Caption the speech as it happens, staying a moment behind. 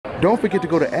Don't forget to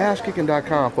go to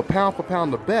ashkicking.com for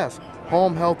pound the best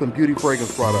home health and beauty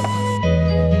fragrance products.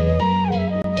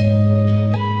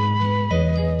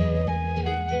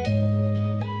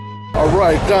 All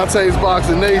right, Dontae's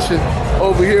Boxing Nation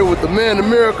over here with the man, the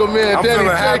miracle man, I'm Danny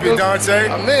feeling happy, Jacobs.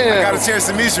 Dontae. Man. I got a chance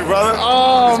to meet you, brother.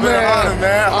 Oh, it's been an honor,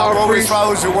 man. I've always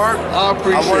followed your work. I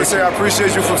appreciate I want to say I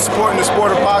appreciate you for supporting the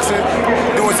sport of boxing,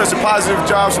 doing such a positive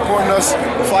job supporting us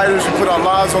fighters. You put our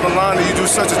lives on the line, and you do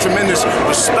such a tremendous,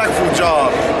 respectful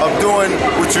job of doing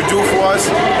what you do for us,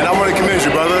 and I want to commend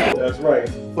you, brother. That's right.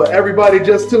 For everybody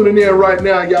just tuning in right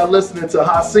now, y'all listening to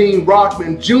Hasim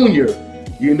Rahman Jr.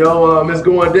 You know, it's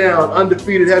going down,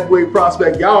 undefeated heavyweight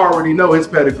prospect. Y'all already know his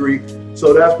pedigree,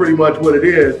 so that's pretty much what it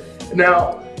is.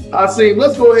 Now, Hasim,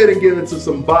 let's go ahead and get into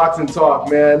some boxing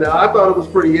talk, man. Now, I thought it was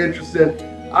pretty interesting.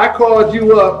 I called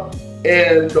you up,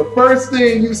 and the first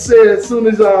thing you said as soon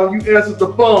as you answered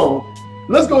the phone,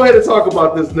 let's go ahead and talk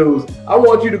about this news. I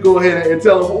want you to go ahead and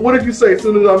tell them, what did you say as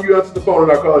soon as you answered the phone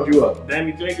and I called you up?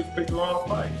 Danny Jacobs picked the wrong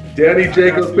fight. Danny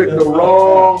Jacobs picked the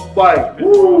wrong fight.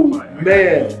 Woo,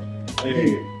 man.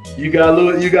 You got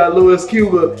Louis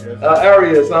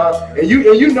Cuba-Arias, huh? And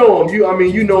you know him.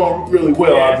 You know him really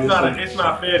well. Yeah, obviously. It's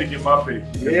not fair to get my pick.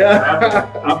 Yeah,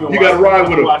 I've been you got to ride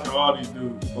with him. Watching all these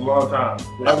dudes for a long time.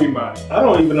 Everybody. I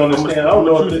don't even understand. I don't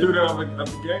know if the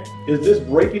game. Is this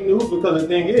breaking news? Because the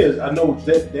thing is, I know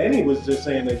that Danny was just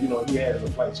saying that he has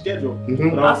a fight scheduled.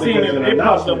 Mm-hmm. But I seen it. It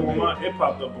popped up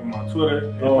on my Twitter.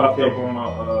 It popped up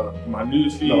on my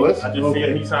news feed. I just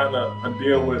seen he signed a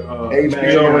deal with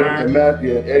HBO and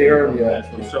Eddie Hearn.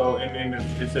 Yeah. So and then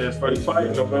it says first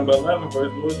fight November 11th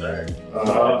versus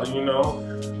Rujay. So, you know,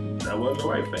 that wasn't the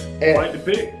right fight to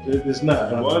pick. It's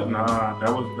not. It was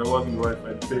that wasn't the right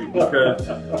fight to pick because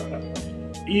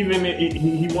even if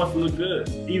he wants to look good,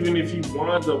 even if he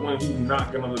winds up winning, he's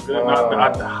not gonna look good.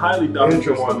 I highly doubt he's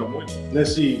gonna wind up winning.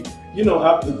 Let's see.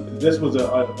 This was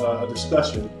a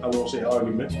discussion. I won't say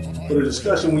argument, but a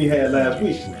discussion we had last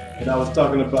week, and I was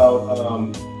talking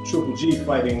about Triple G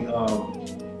fighting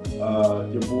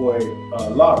your boy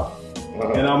Lara.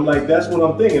 And I'm like, that's what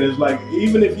I'm thinking. It's like,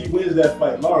 even if he wins that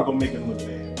fight, Lara gonna make him look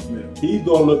bad. Yeah. He's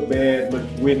gonna look bad, but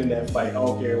winning that fight, I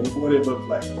don't care what it looks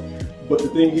like. But the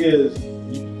thing is,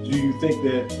 do you think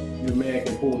that your man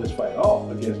can pull this fight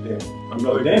off against Danny? I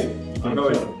know he can. I know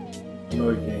he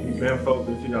can. He's been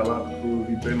focused. He got a lot to prove.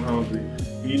 He's been hungry.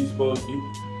 He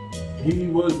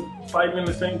was fighting in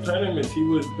the same tournaments. He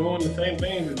was doing the same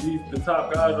things as the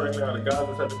top guys right now. The guys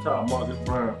that's at the top, Marcus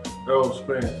Brown, Earl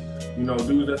Spence,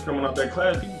 dudes that's coming out that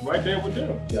class, he's right there with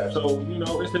them. Yeah. So,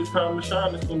 it's his time to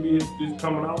shine. It's gonna be his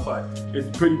coming out fight. It's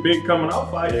a pretty big coming out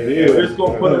fight. It is. It's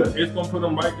gonna put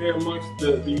him right there amongst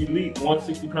the elite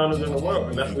 160 pounders in the world,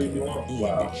 and that's what he wants.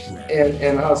 Wow.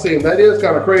 And Hasim, that is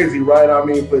kind of crazy, right? I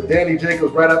mean, for Danny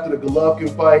Jacobs, right after the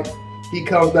Golovkin fight, he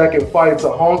comes back and fights a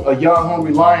young,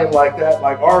 hungry lion like that,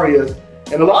 like Arias.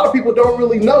 And a lot of people don't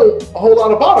really know a whole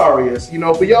lot about Arias.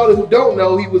 For y'all who don't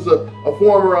know, he was a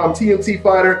former TMT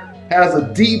fighter, has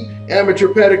a deep amateur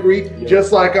pedigree,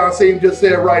 just like Hasim just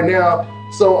said right now.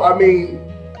 So, I mean,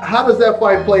 how does that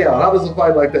fight play out? How does a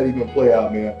fight like that even play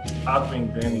out, man? I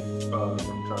think Danny's going to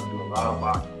try to do a lot of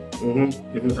boxing. Mm-hmm.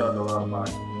 He's going to try to do a lot of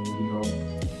boxing.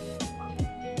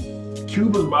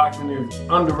 Cuba's boxing is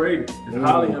underrated. It's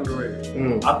highly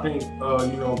underrated. I think,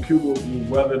 Cuba will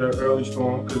weather the early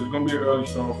storm because it's going to be an early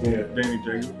storm for Danny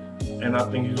Jacobs. And I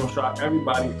think he's going to shock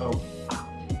everybody of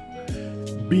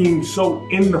being so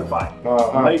in the fight,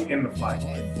 late in the fight.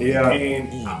 Yeah. And,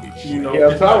 he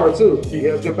has power too. He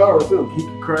has good power too. He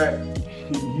can crack.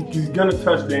 He's going to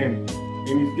touch Danny.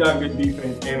 And he's got good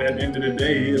defense, and at the end of the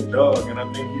day, he's a dog, and I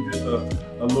think he's just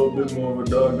a little bit more of a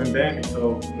dog than Danny.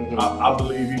 So I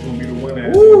believe he's gonna be the winner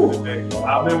at the end of the day.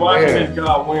 I've been watching this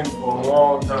guy win for a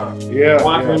long time.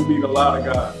 Watching him beat a lot of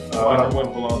guys. Watching him win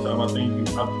for a long time. I think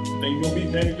he's gonna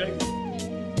beat Danny Jacobs.